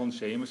foul on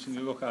Seamus, and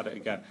you look at it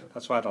again,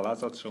 that's why the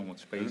lads had so much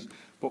space.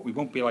 But we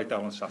won't be like that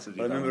on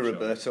Saturday. I remember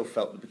Roberto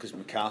felt that because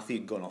McCarthy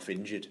had gone off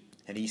injured,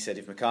 and he said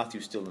if McCarthy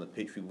was still on the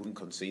pitch, we wouldn't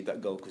concede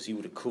that goal, because he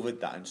would have covered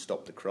that and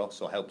stopped the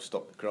cross, or helped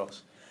stop the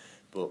cross.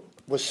 But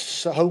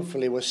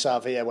hopefully with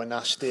Savia, we're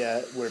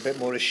nastier, we're a bit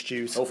more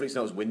astute. Hopefully it's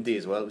not as windy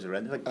as well. It was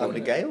horrendous, like blowing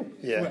a gale.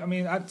 Yeah. Well, I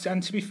mean,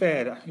 and to be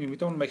fair, we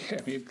don't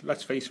make.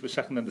 Let's face it, we're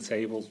second in the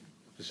table.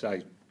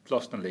 Besides,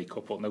 lost in the League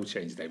Cup, but no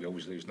change there. We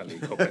always lose in the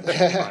League Cup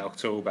by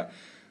October.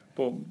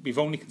 But we've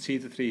only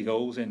conceded 3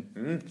 goals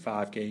in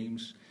 5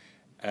 games.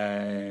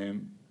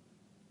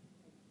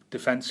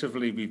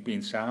 Defensively, we've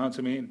been sound.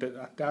 I mean,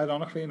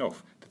 ironically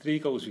enough, the 3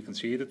 goals we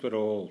conceded were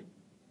all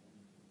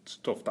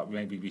stuff that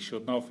maybe we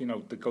shouldn't have.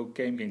 The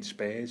game against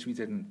Spurs, we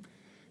didn't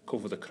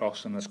cover the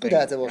cross, and good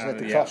header, wasn't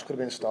it? The cross could have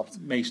been stopped.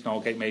 Mason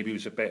Allgate maybe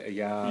was a bit of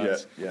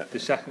yards. Yeah. The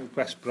second,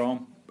 West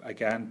Brom,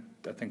 again,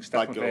 I think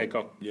Stefan Bear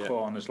got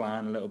caught on his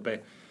line a little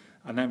bit.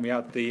 And then we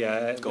had the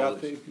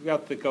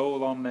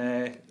goal on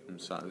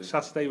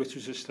Saturday, which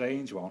was a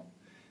strange one.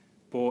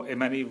 But in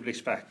many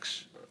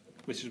respects,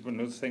 which is one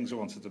of the things I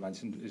wanted to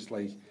mention, is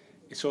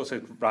it sort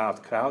of riled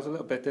the crowd a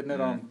little bit, didn't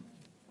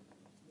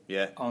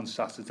it, on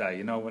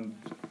Saturday, when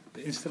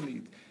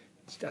instantly,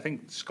 I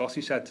think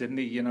Scotty said, didn't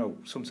he,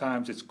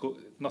 sometimes it's good,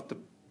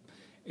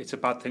 it's a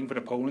bad thing for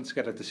opponents to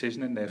get a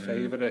decision in their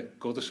favour at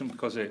Goodison,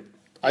 because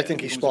I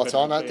think he's spot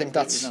on. I think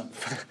that's,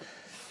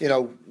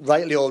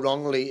 rightly or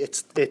wrongly,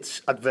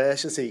 it's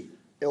adversity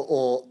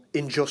or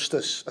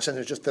injustice,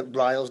 essentially, just that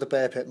riles the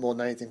bear pit more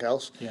than anything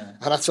else. Yeah.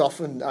 And that's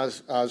often,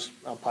 as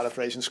I'm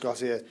paraphrasing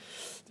Scotty,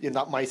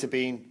 that might have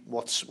been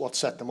what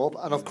set them up.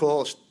 And of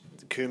course,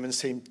 Koeman's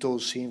team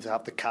does seem to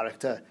have the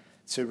character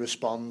to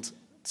respond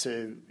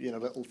to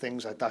little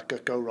things like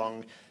that go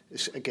wrong.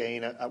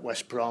 Again, at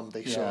West Brom,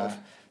 they sort of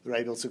were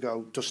able to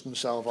go dust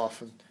themselves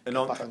off and get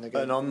back in the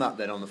game. And on that,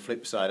 then, on the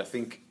flip side, I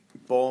think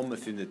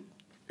Bournemouth, in the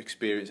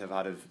experience I've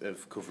had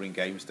of covering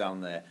games down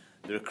there,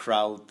 they're a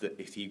crowd that,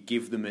 if you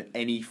give them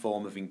any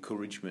form of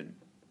encouragement,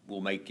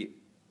 will make it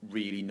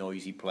really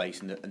noisy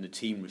place, and the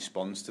team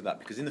responds to that.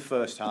 Because in the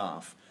first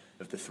half,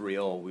 of the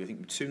 3-all. We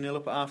think 2-0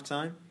 up at half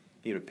time.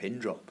 Here a pin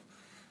drop,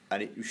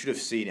 and you should have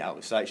seen it out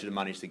of sight. Should have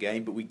managed the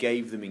game, but we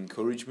gave them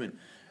encouragement,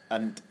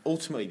 and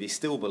ultimately they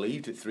still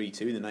believed at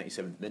 3-2 in the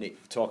 97th minute.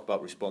 Talk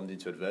about responding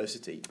to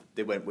adversity.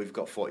 They went, we've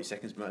got 40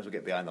 seconds, we might as well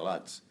get behind the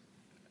lads.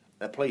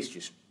 Their place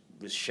just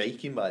was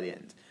shaking by the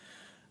end,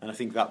 and I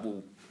think that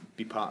will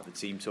be part of the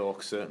team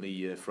talk,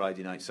 certainly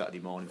Friday night, Saturday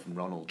morning from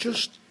Ronald.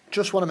 Just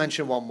want to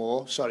mention one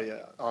more, sorry,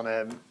 on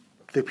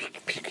the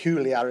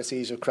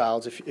peculiarities of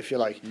crowds, if you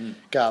like.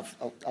 Gav,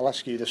 I'll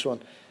ask you this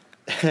one.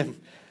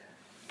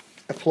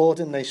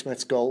 Applauding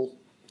Naismith's goal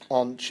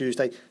on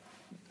Tuesday.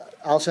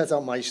 I'll set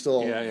out my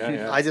stall.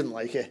 Yeah. I didn't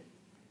like it.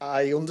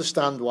 I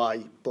understand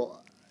why, but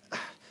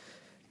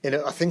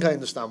I think I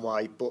understand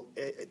why, but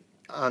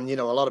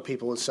a lot of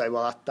people would say,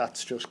 well,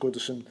 that's just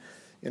Goodison,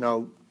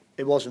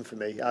 It wasn't for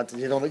me.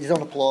 You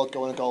don't applaud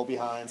going a goal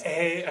behind.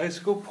 It's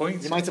a good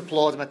point. You might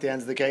applaud him at the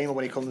end of the game or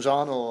when he comes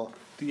on, or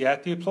they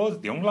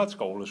applauded the young lad's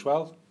goal as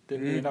well,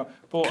 didn't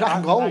But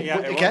cracking goal.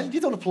 But again,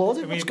 you don't applaud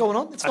it. What's going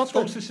on? It's not.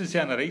 Suppose this is a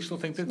generational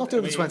thing. It's not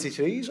doing the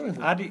 23s or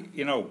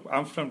anything.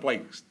 I'm from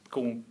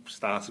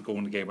started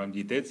going the game when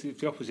you did. If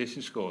the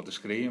opposition scored the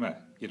screamer,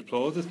 you'd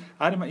applauded.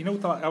 I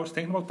was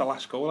thinking about the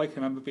last goal. I can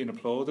remember being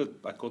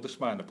applauded by Goodison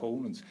by an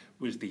opponent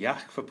was the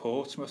Yak for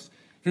Portsmouth.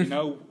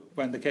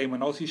 When the game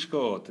when Ozzy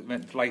scored,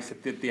 right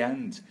at the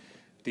end,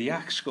 the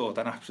Yak scored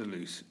an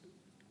absolute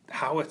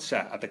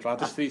howitzer at the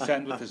Gladys Street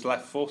end with his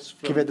left foot.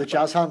 Give it the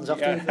jazz hands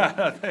after.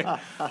 Yeah,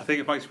 I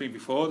think it might have been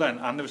before then,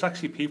 and there was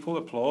actually people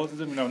that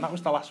applauded him. And that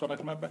was the last one I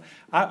can remember.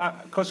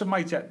 Because of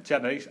my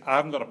generation, I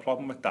haven't got a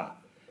problem with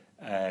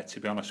that. To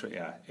be honest with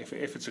you, if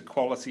it's a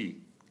quality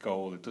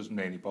goal, it doesn't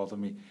really bother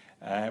me.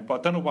 But I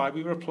don't know why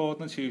we were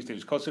applauding on Tuesday.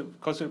 It was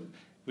because it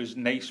was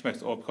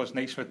Naismith, or because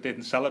Naismith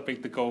didn't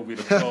celebrate the goal we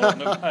were applauding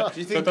them. Do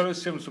you think there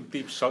was some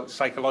deep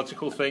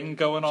psychological thing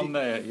going on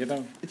there? Do you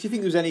think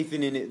there was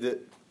anything in it that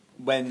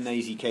when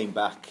Naisy came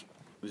back,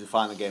 it was the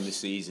final game of the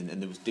season,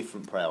 and there was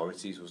different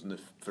priorities, wasn't there,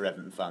 for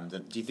Everton fans?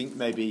 And do you think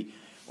maybe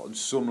on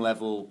some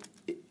level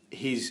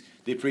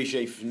the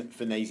appreciation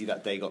for Naisy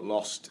that day got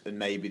lost, and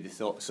maybe they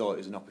saw it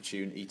as an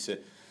opportunity to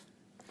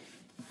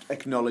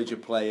acknowledge a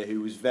player who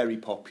was very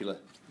popular?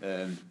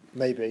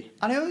 Maybe.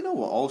 And I don't know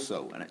what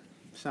also, and it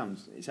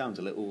sounds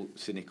a little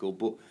cynical,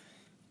 but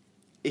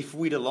if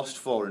we'd have lost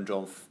 4 and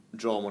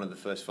drawn one of the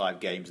first 5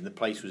 games and the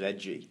place was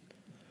edgy,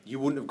 you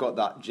wouldn't have got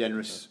that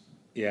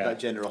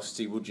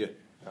generosity, would you?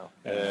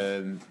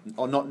 No.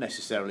 Or not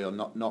necessarily, or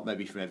not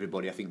maybe from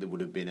everybody. I think there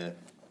would have been a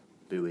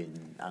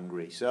booing,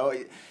 angry. So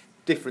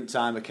different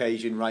time,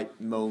 occasion, right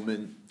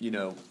moment.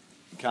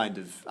 Kind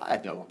of. I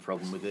had no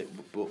problem with it,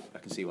 but I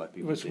can see why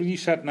people. When you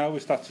said no,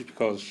 is that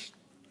because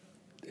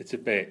it's a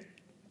bit?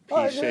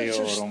 I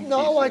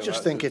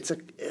just think it's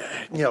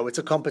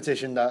a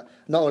competition that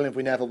not only have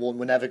we never won,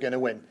 we're never going to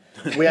win.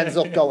 We ended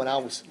up going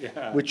out.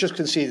 We just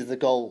conceded the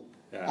goal.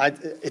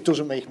 It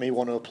doesn't make me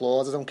want to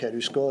applaud. I don't care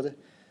who scored it.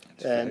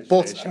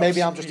 But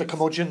maybe I'm just a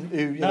curmudgeon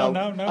who,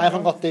 I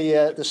haven't got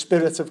the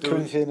spirit of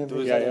Corinthian in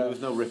me. There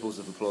was no ripples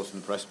of applause from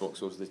the press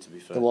box, was there, to be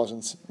fair? There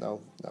wasn't.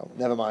 No,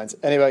 never mind.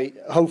 Anyway,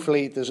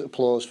 hopefully there's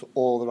applause for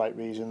all the right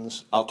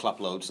reasons. I'll clap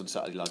loads on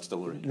Saturday, lads,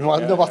 don't worry. No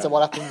matter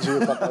what happens,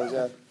 you'll clap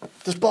those,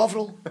 There's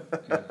Bovril.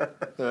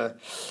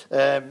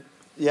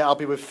 I'll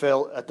be with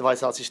Phil at the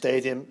Vitality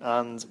Stadium,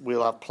 and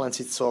we'll have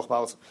plenty to talk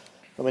about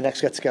when we next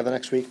get together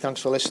next week.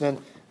 Thanks for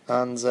listening,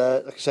 and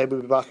like I say,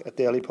 we'll be back at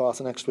the early part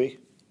of next week.